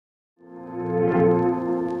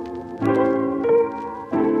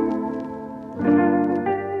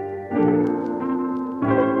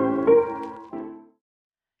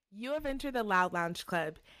enter the Loud Lounge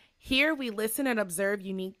Club. Here we listen and observe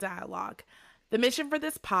unique dialogue. The mission for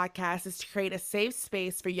this podcast is to create a safe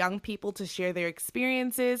space for young people to share their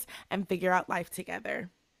experiences and figure out life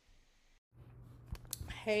together.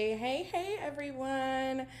 Hey,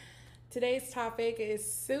 everyone. Today's topic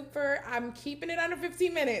is I'm keeping it under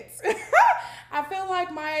 15 minutes. I feel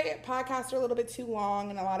like my podcasts are a little bit too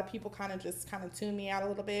long and a lot of people kind of tune me out a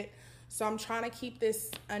little bit. So I'm trying to keep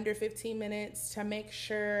this under 15 minutes to make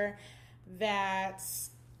sure that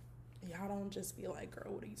y'all don't just be like,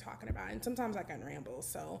 girl, what are you talking about? And sometimes I can ramble.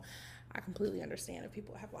 So I completely understand if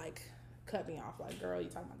people have like cut me off like, girl, you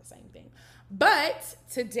talking about the same thing. But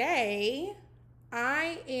today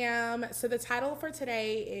so the title for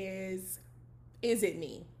today is It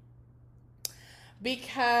Me?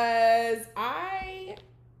 Because a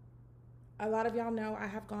lot of y'all know I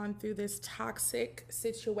have gone through this toxic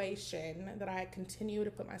situation that I continue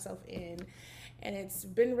to put myself in, and it's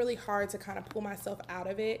been really hard to kind of pull myself out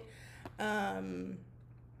of it. I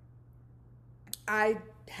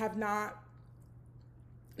have not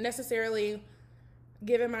necessarily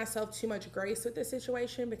given myself too much grace with this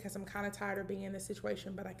situation because I'm kind of tired of being in this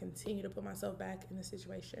situation, but I continue to put myself back in the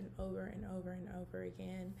situation over and over and over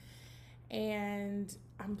again. And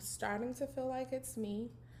I'm starting to feel like it's me.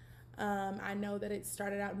 I know that it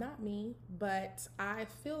started out not me, but I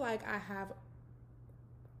feel like I have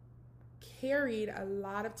carried a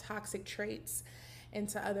lot of toxic traits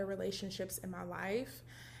into other relationships in my life.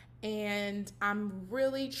 And I'm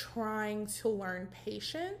really trying to learn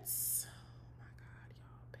patience.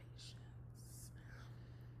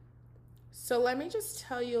 So let me just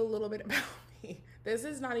tell you a little bit about me. This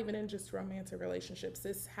is not even in just romantic relationships.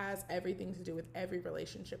 This has everything to do with every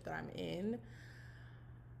relationship that I'm in.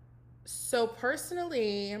 So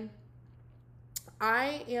personally,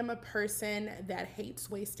 I am a person that hates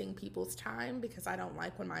wasting people's time because I don't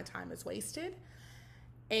like when my time is wasted.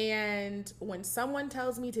 And when someone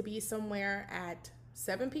tells me to be somewhere at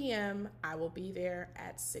 7 p.m., I will be there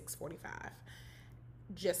at 6:45.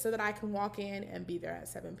 Just so that I can walk in and be there at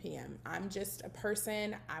 7 p.m. I'm just a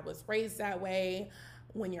person. I was raised that way.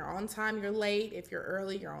 When you're on time, you're late. If you're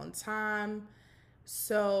early, you're on time.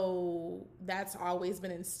 So that's always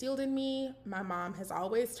been instilled in me. My mom has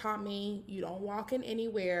always taught me you don't walk in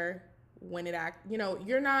anywhere when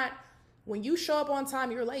when you show up on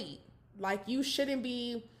time, you're late. Like you shouldn't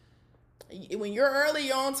be, when you're early,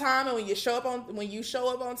 you're on time, and when you show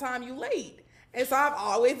up on time, you late. And so I've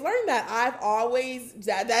always learned that.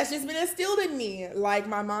 That's just been instilled in me. Like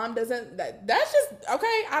my mom doesn't, that's just,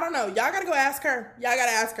 okay, I don't know. Y'all gotta go ask her. Y'all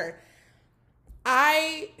gotta ask her.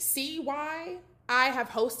 I see why I have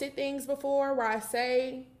hosted things before where I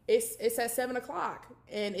say it's at 7 o'clock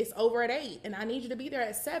and it's over at 8 and I need you to be there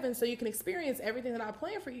at 7 so you can experience everything that I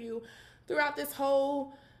plan for you throughout this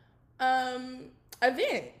whole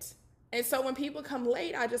event. And so when people come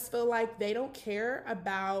late, I just feel like they don't care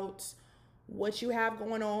about what you have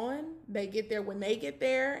going on. They get there when they get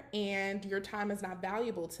there and your time is not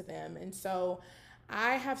valuable to them. And so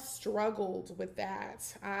I have struggled with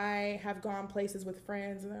that. I have gone places with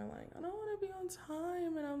friends and they're like, I don't want to be on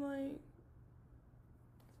time. And I'm like,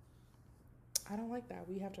 I don't like that.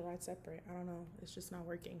 We have to ride separate. I don't know. It's just not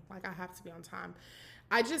working. Like I have to be on time.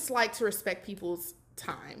 I just like to respect people's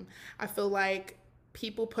time. I feel like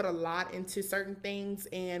people put a lot into certain things,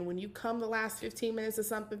 and when you come the last 15 minutes of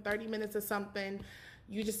something, 30 minutes of something,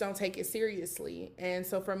 you just don't take it seriously. And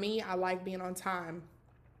so for me, I like being on time.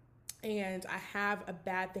 And I have a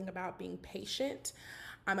bad thing about being patient.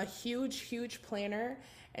 I'm a huge planner,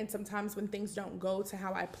 and sometimes when things don't go to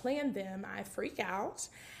how I planned them, I freak out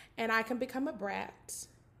and I can become a brat.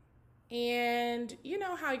 And you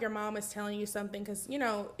know how your mom is telling you something, because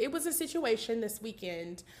it was a situation this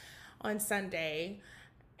weekend on Sunday,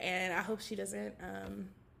 and I hope she doesn't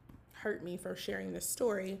hurt me for sharing this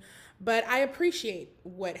story, but I appreciate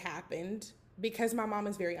what happened because my mom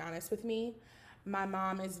is very honest with me. My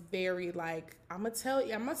mom is very like, I'm gonna tell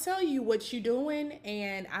you what you're doing,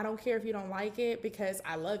 and I don't care if you don't like it because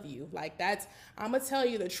I love you. Like I'm gonna tell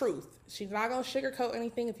you the truth. She's not gonna sugarcoat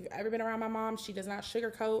anything. If you've ever been around my mom, she does not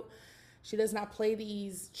sugarcoat. She does not play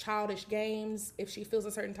these childish games. If she feels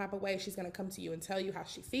a certain type of way, she's going to come to you and tell you how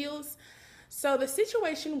she feels. So the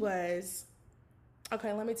situation was,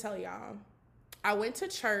 okay, let me tell y'all. I went to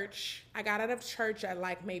church. I got out of church at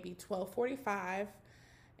like maybe 12:45.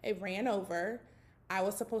 It ran over. I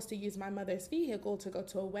was supposed to use my mother's vehicle to go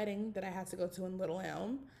to a wedding that I had to go to in Little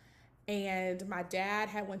Elm. And my dad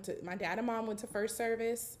and mom went to first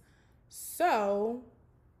service. So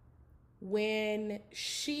when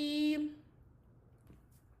she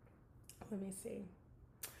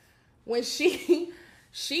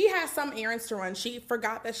She has some errands to run. She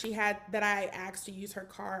forgot that I asked to use her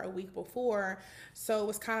car a week before. So it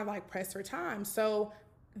was kind of like pressed for time. So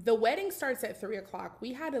the wedding starts at 3 o'clock.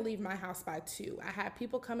 We had to leave my house by 2. I had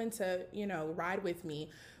people coming to, ride with me.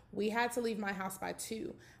 We had to leave my house by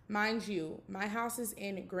 2. Mind you, my house is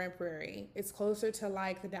in Grand Prairie. It's closer to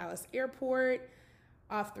like the Dallas airport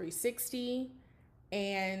off 360.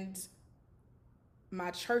 And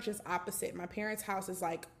my church is opposite. My parents' house is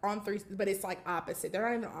like on 3, but it's like opposite. They're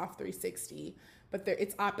not even off 360, but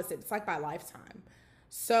it's opposite. It's like by Lifetime.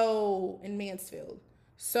 So in Mansfield.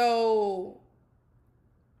 So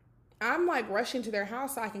I'm like rushing to their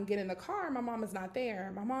house so I can get in the car. My mom is not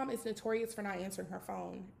there. My mom is notorious for not answering her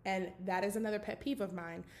phone. And that is another pet peeve of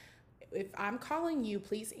mine. If I'm calling you,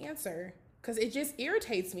 please answer. Because it just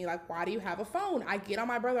irritates me. Like, why do you have a phone? I get on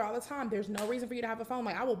my brother all the time. There's no reason for you to have a phone.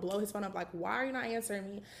 Like, I will blow his phone up. Like, why are you not answering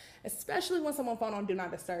me? Especially when someone phone on Do Not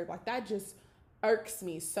Disturb. Like, that just irks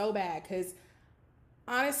me so bad. Because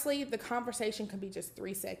honestly, the conversation can be just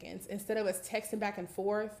 3 seconds. Instead of us texting back and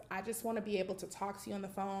forth, I just want to be able to talk to you on the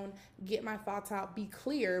phone, get my thoughts out, be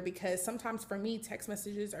clear, because sometimes for me, text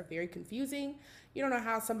messages are very confusing. You don't know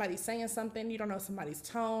how somebody's saying something. You don't know somebody's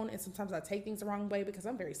tone. And sometimes I take things the wrong way because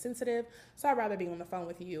I'm very sensitive. So I'd rather be on the phone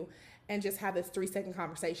with you and just have this 3-second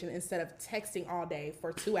conversation instead of texting all day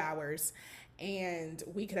for 2 hours. And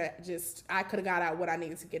I could have got out what I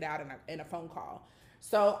needed to get out in a phone call.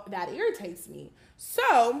 So that irritates me.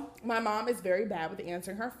 So my mom is very bad with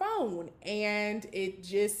answering her phone. And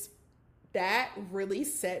that really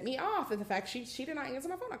set me off. And the fact she did not answer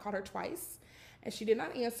my phone. I called her twice and she did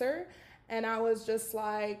not answer. And I was just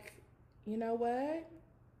like, you know what?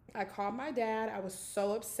 I called my dad. I was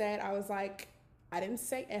so upset. I was like, I didn't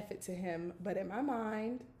say F it to him, but in my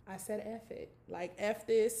mind, I said F it. Like, F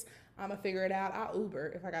this. I'm going to figure it out. I'll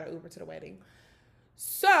Uber if I got to Uber to the wedding.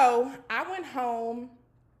 So I went home.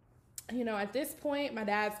 At this point, my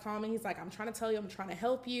dad's calling me. He's like, I'm trying to tell you, I'm trying to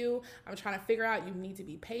help you. I'm trying to figure out, you need to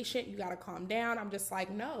be patient. You got to calm down. I'm just like,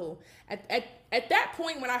 no. At that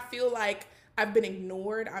point, when I feel like I've been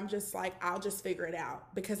ignored, I'm just like, I'll just figure it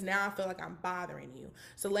out, because now I feel like I'm bothering you.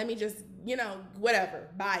 So let me just, whatever.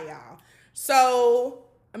 Bye, y'all. So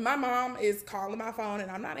my mom is calling my phone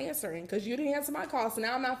and I'm not answering because you didn't answer my call. So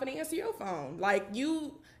now I'm not going to answer your phone. Like,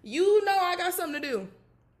 you know I got something to do.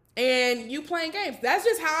 And you playing games. That's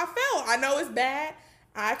just how I felt. I know it's bad.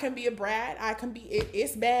 I can be a brat.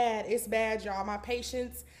 It's bad. It's bad, y'all. My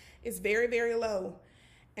patience is very, very low.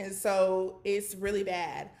 And so it's really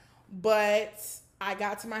bad. But I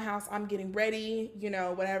got to my house. I'm getting ready,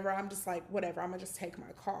 whatever. I'm just like, whatever. I'm going to just take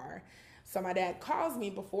my car. So my dad calls me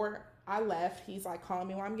before I left. He's like calling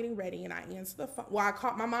me while I'm getting ready. And I answer the phone. Well,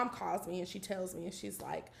 my mom calls me and she tells me, and she's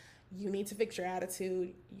like, you need to fix your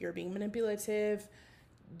attitude. You're being manipulative.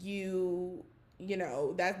 That's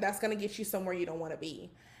going to get you somewhere you don't want to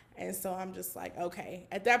be. And so I'm just like, okay.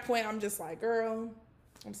 At that point, I'm just like, girl,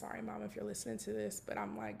 I'm sorry, mom, if you're listening to this, but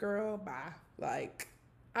I'm like, girl, bye. Like,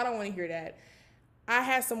 I don't want to hear that. I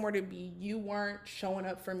had somewhere to be. You weren't showing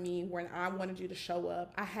up for me when I wanted you to show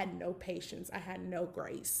up. I had no patience. I had no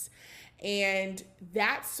grace. And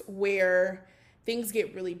that's where things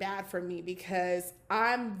get really bad for me, because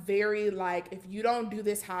I'm very like, if you don't do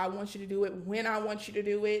this how I want you to do it, when I want you to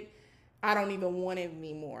do it, I don't even want it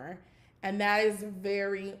anymore. And that is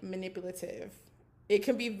very manipulative. It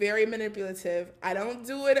can be very manipulative. I don't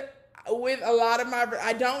do it with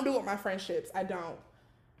I don't do it with my friendships. I don't.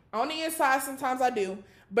 On the inside, sometimes I do,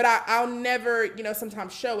 but I'll never,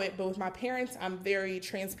 sometimes show it. But with my parents, I'm very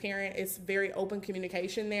transparent. It's very open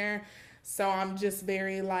communication there. So I'm just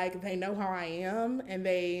very like, they know how I am and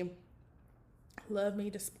they love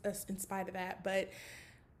me just in spite of that. But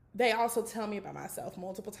they also tell me about myself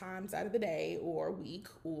multiple times out of the day or week,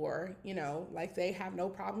 or, like they have no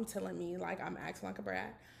problem telling me like I'm acting like a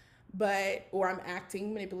brat, or I'm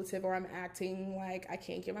acting manipulative, or I'm acting like I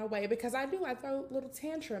can't get my way, because I throw little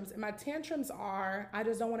tantrums, and my tantrums are, I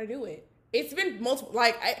just don't want to do it. It's been multiple,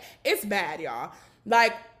 it's bad, y'all.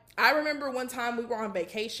 Like, I remember one time we were on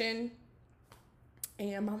vacation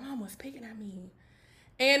and my mom was picking at me.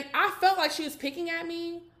 And I felt like she was picking at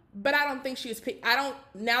me, but I don't think she was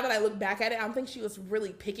now that I look back at it, I don't think she was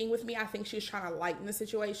really picking with me. I think she was trying to lighten the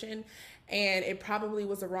situation. And it probably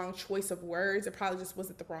was the wrong choice of words. It probably just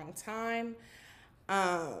wasn't the wrong time.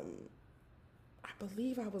 I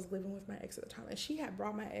believe I was living with my ex at the time. And she had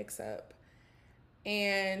brought my ex up.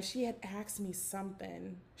 And she had asked me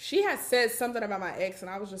something. She had said something about my ex. And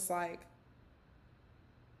I was just like,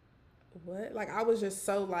 what? Like, I was just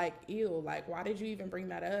so like, ew, like, why did you even bring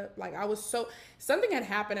that up? Like, something had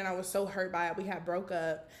happened and I was so hurt by it. We had broke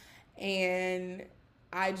up, and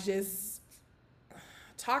I just,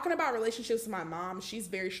 talking about relationships with my mom, she's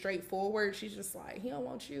very straightforward. She's just like, he don't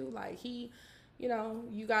want you. Like, you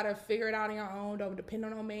got to figure it out on your own. Don't depend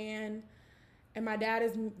on no man. And my dad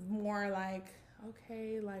is more like,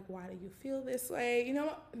 okay, like, why do you feel this way?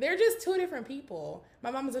 They're just two different people.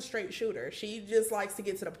 My mom is a straight shooter. She just likes to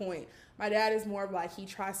get to the point. My dad is more of like, he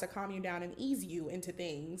tries to calm you down and ease you into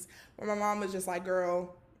things. Where my mom was just like,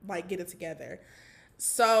 girl, like, get it together.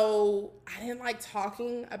 So I didn't like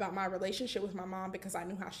talking about my relationship with my mom because I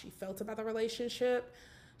knew how she felt about the relationship.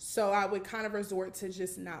 So I would kind of resort to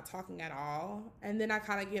just not talking at all. And then I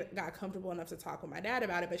kind of got comfortable enough to talk with my dad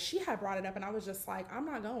about it. But she had brought it up and I was just like, I'm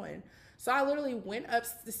not going. So I literally went up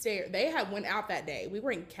the stairs. They had went out that day. We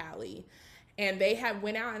were in Cali. And they had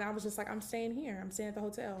went out and I was just like, I'm staying here. I'm staying at the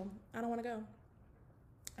hotel. I don't want to go.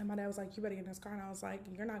 And my dad was like, you better get in this car. And I was like,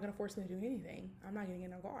 you're not going to force me to do anything. I'm not getting in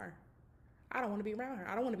no car. I don't want to be around her.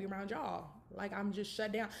 I don't want to be around y'all. Like, I'm just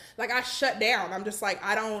shut down. Like, I shut down. I'm just like,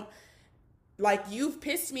 like, you've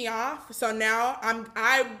pissed me off. So now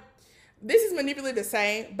this is manipulative to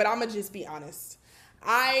say, but I'm going to just be honest.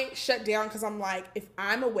 I shut down because I'm like, if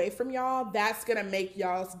I'm away from y'all, that's going to make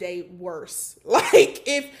y'all's day worse. Like,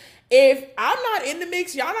 if I'm not in the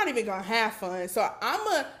mix, y'all not even going to have fun. So I'm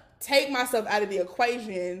going to take myself out of the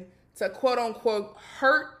equation to quote unquote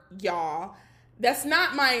hurt y'all. That's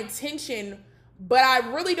not my intention, but I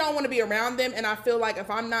really don't want to be around them. And I feel like if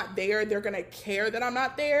I'm not there, they're going to care that I'm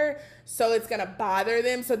not there. So it's going to bother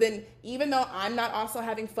them. So then even though I'm not also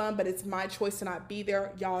having fun, but it's my choice to not be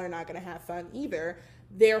there, y'all are not going to have fun either.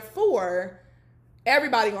 Therefore,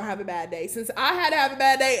 everybody going to have a bad day. Since I had to have a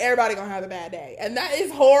bad day, everybody going to have a bad day. And that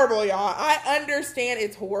is horrible, y'all. I understand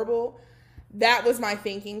it's horrible. That was my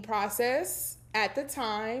thinking process at the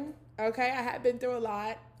time. Okay, I had been through a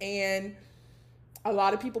lot and a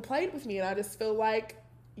lot of people played with me, and I just feel like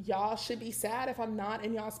y'all should be sad if I'm not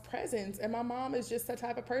in y'all's presence. And my mom is just the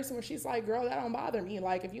type of person where she's like, girl, that don't bother me.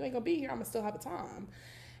 Like, if you ain't gonna be here, I'm gonna still have a time.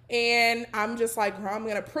 And I'm just like, girl, I'm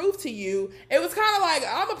gonna prove to you. It was kind of like,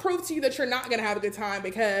 I'm gonna prove to you that you're not gonna have a good time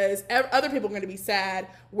because other people are gonna be sad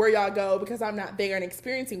where y'all go because I'm not there and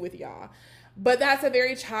experiencing with y'all. But that's a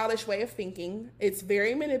very childish way of thinking. It's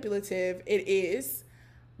very manipulative. It is.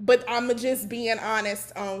 But I'm just being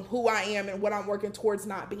honest on who I am and what I'm working towards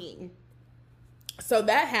not being. So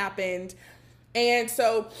that happened. And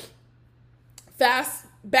so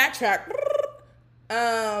backtrack,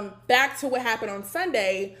 back to what happened on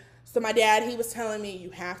Sunday. So my dad, he was telling me, you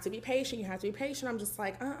have to be patient. You have to be patient. I'm just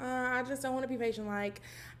like, I just don't want to be patient.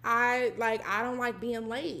 I don't like being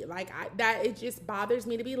late. It just bothers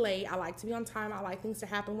me to be late. I like to be on time. I like things to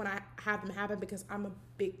happen when I have them happen because I'm a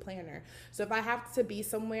big planner. So if I have to be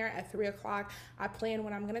somewhere at 3:00, I plan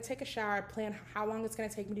when I'm going to take a shower. I plan how long it's going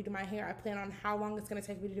to take me to do my hair. I plan on how long it's going to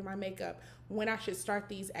take me to do my makeup, when I should start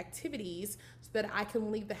these activities so that I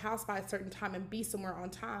can leave the house by a certain time and be somewhere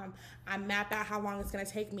on time. I map out how long it's going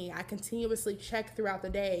to take me. I continuously check throughout the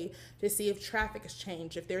day to see if traffic has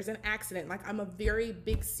changed, if there's an accident. Like, I'm a very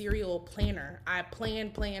big serial planner. I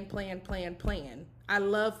plan. I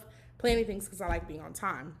love planning things because I like being on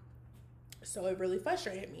time. So it really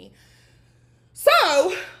frustrated me. So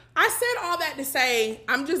I said all that to say,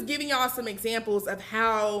 I'm just giving y'all some examples of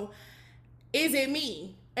how is it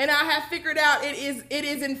me? And I have figured out it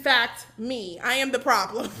is in fact me. I am the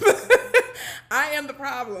problem. I am the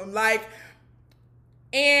problem.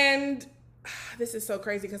 And this is so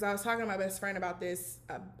crazy because I was talking to my best friend about this,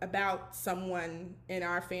 about someone in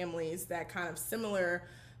our families that kind of similar.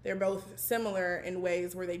 They're both similar in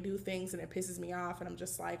ways where they do things and it pisses me off. And I'm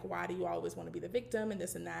just like, why do you always want to be the victim and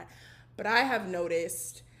this and that? But I have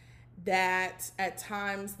noticed that at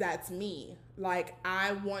times that's me. Like,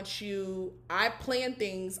 I plan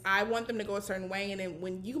things. I want them to go a certain way. And then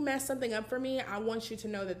when you mess something up for me, I want you to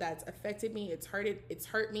know that that's affected me. It's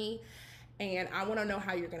hurt me. And I want to know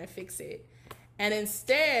how you're going to fix it. And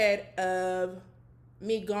instead of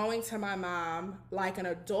me going to my mom like an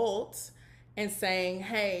adult and saying,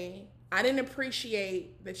 hey, I didn't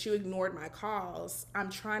appreciate that you ignored my calls. I'm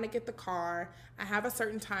trying to get the car. I have a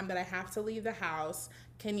certain time that I have to leave the house.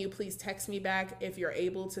 Can you please text me back if you're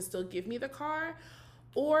able to still give me the car?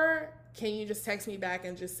 Or can you just text me back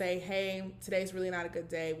and just say, hey, today's really not a good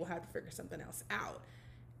day. We'll have to figure something else out.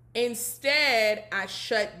 Instead, I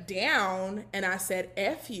shut down and I said,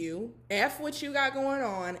 F you, F what you got going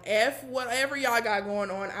on, F whatever y'all got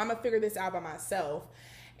going on. I'm going to figure this out by myself.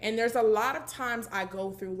 And there's a lot of times I go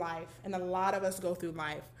through life, and a lot of us go through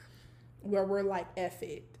life, where we're like, F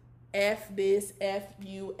it. F this, F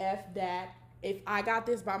you, F that. If I got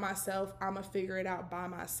this by myself, I'm going to figure it out by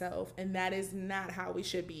myself. And that is not how we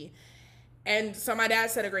should be. And so my dad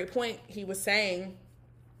said a great point. He was saying,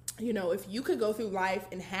 You know, if you could go through life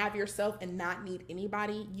and have yourself and not need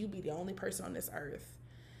anybody, you'd be the only person on this earth.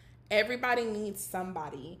 Everybody needs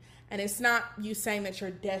somebody. And it's not you saying that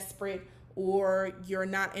you're desperate or you're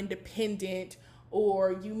not independent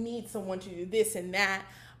or you need someone to do this and that.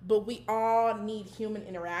 But we all need human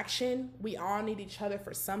interaction. We all need each other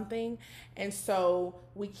for something. And so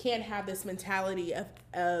we can't have this mentality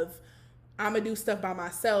of I'm gonna do stuff by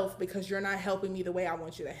myself because you're not helping me the way I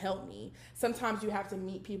want you to help me. Sometimes you have to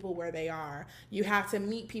meet people where they are. You have to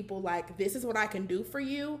meet people like, this is what I can do for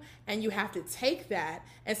you, and you have to take that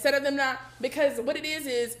instead of them not, because what it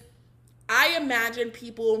is I imagine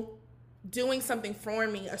people doing something for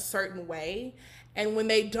me a certain way, and when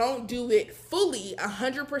they don't do it fully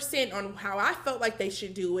 100% on how I felt like they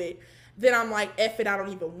should do it, then I'm like, F it, I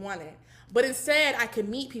don't even want it. But instead I can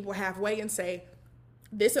meet people halfway and say,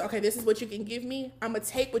 this is what you can give me. I'm gonna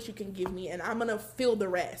take what you can give me and I'm gonna feel the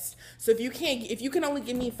rest. So if you can only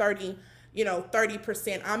give me 30,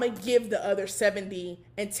 30%, I'm gonna give the other 70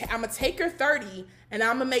 and I'm gonna take your 30 and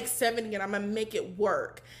I'm gonna make 70 and I'm gonna make it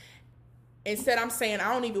work. Instead I'm saying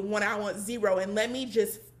I don't even want it, I want zero, and let me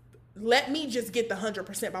just get the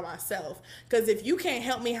 100% by myself. Because if you can't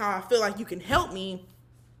help me how I feel like you can help me,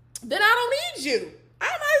 then I don't need you. I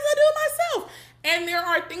might as well do it myself. And there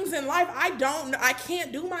are things in life I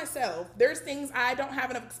can't do myself. There's things I don't have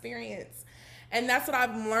enough experience. And that's what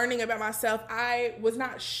I'm learning about myself. I was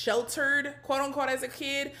not sheltered, quote unquote, as a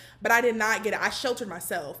kid, but I did not get it. I sheltered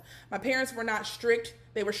myself. My parents were not strict.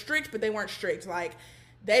 They were strict, but they weren't strict. Like,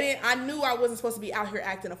 I knew I wasn't supposed to be out here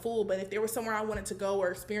acting a fool, but if there was somewhere I wanted to go or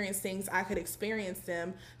experience things, I could experience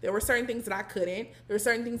them. There were certain things that I couldn't. There were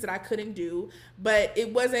certain things that I couldn't do, but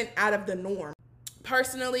it wasn't out of the norm.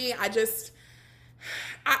 Personally, I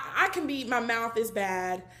can be, my mouth is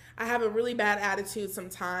bad. I have a really bad attitude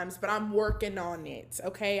sometimes, but I'm working on it.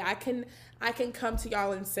 Okay. I can come to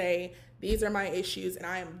y'all and say, these are my issues and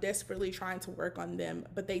I am desperately trying to work on them,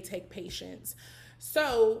 but they take patience.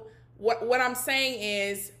 So what I'm saying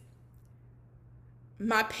is,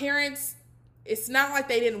 my parents, it's not like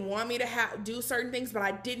they didn't want me to do certain things, but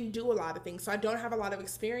I didn't do a lot of things. So I don't have a lot of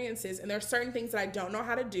experiences, and there's certain things that I don't know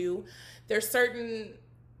how to do. There's certain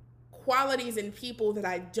qualities in people that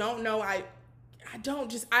I don't know. I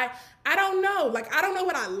don't know. Like, I don't know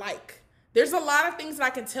what I like. There's a lot of things that I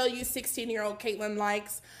can tell you 16-year-old Caitlin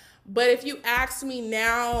likes, but if you ask me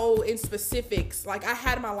now in specifics, like, I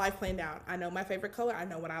had my life planned out. I know my favorite color. I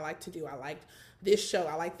know what I like to do. I like this show.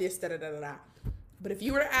 I like this, da-da-da-da-da. But if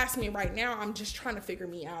you were to ask me right now, I'm just trying to figure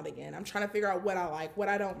me out again. I'm trying to figure out what I like, what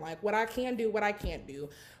I don't like, what I can do, what I can't do,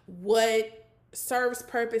 what serves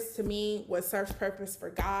purpose to me, what serves purpose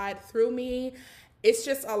for God through me. It's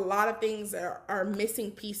just a lot of things that are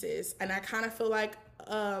missing pieces. And I kind of feel like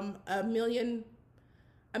a million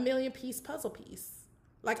piece puzzle piece.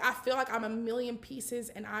 Like, I feel like I'm a million pieces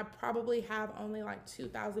and I probably have only like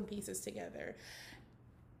 2,000 pieces together.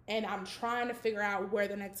 And I'm trying to figure out where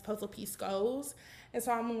the next puzzle piece goes. And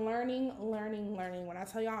so I'm learning. When I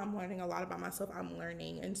tell y'all I'm learning a lot about myself, I'm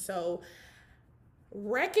learning. And so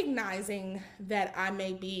recognizing that I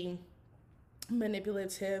may be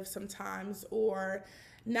manipulative sometimes or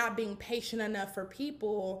not being patient enough for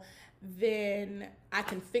people, then I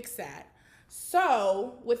can fix that.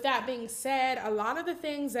 So with that being said, a lot of the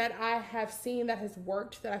things that I have seen that has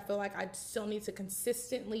worked that I feel like I still need to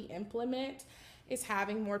consistently implement is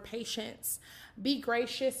having more patience. Be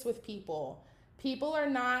gracious with people. People are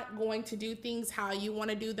not going to do things how you want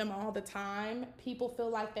to do them all the time. People feel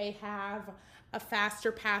like they have a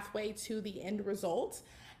faster pathway to the end result,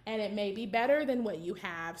 and it may be better than what you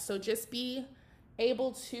have. So just be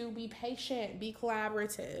able to be patient, be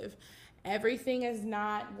collaborative. Everything is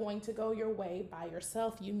not going to go your way by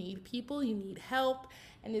yourself. You need people, you need help,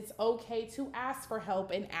 and it's okay to ask for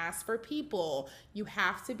help and ask for people. You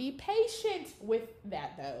have to be patient with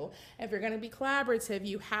that though. If you're going to be collaborative,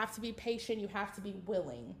 you have to be patient, you have to be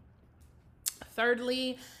willing.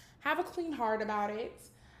 Thirdly, have a clean heart about it.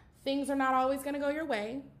 Things are not always going to go your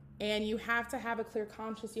way. And you have to have a clear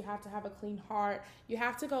conscience. You have to have a clean heart. You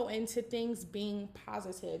have to go into things being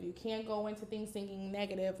positive. You can't go into things thinking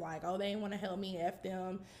negative, like, oh, they didn't want to help me, F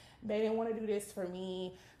them. They didn't want to do this for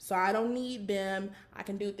me, so I don't need them. I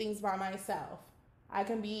can do things by myself. I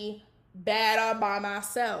can be bad all by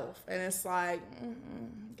myself. And it's like,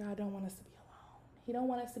 God don't want us to be alone. He don't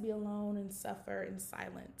want us to be alone and suffer in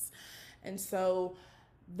silence. And so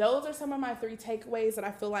those are some of my 3 takeaways that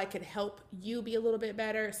I feel like could help you be a little bit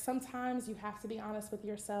better. Sometimes you have to be honest with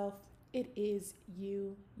yourself. It is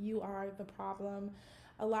you. You are the problem.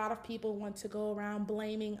 A lot of people want to go around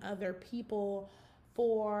blaming other people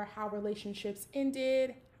for how relationships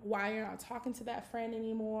ended, why you're not talking to that friend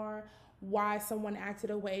anymore, why someone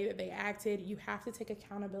acted a way that they acted. You have to take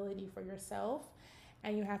accountability for yourself,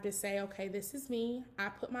 and you have to say, okay, this is me. I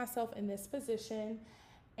put myself in this position,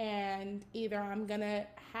 and either I'm gonna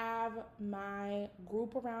have my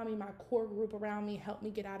group around me, my core group around me, help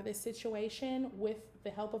me get out of this situation with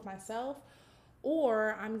the help of myself,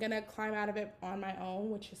 or I'm gonna climb out of it on my own,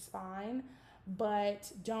 which is fine.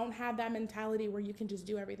 But don't have that mentality where you can just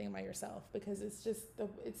do everything by yourself, because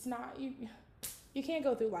it's not you. You can't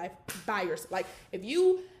go through life by yourself. Like, if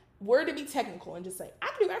you were to be technical and just say,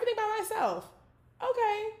 I can do everything by myself,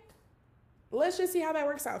 okay, let's just see how that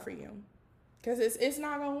works out for you, because it's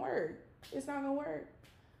not gonna work. It's not gonna work.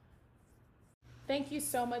 Thank you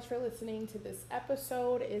so much for listening to this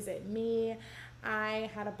episode. Is It Me?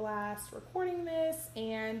 I had a blast recording this,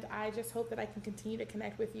 and I just hope that I can continue to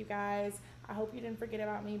connect with you guys. I hope you didn't forget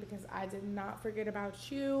about me, because I did not forget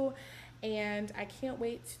about you. And I can't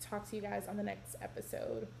wait to talk to you guys on the next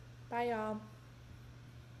episode. Bye, y'all.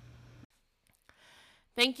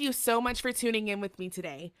 Thank you so much for tuning in with me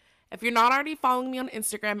today. If you're not already following me on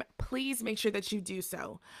Instagram, please make sure that you do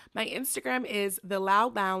so. My Instagram is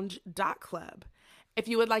theloudlounge.club. If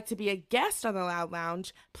you would like to be a guest on The Loud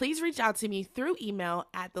Lounge, please reach out to me through email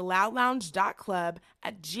at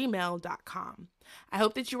theloudlounge.club@gmail.com. I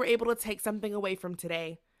hope that you were able to take something away from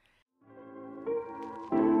today.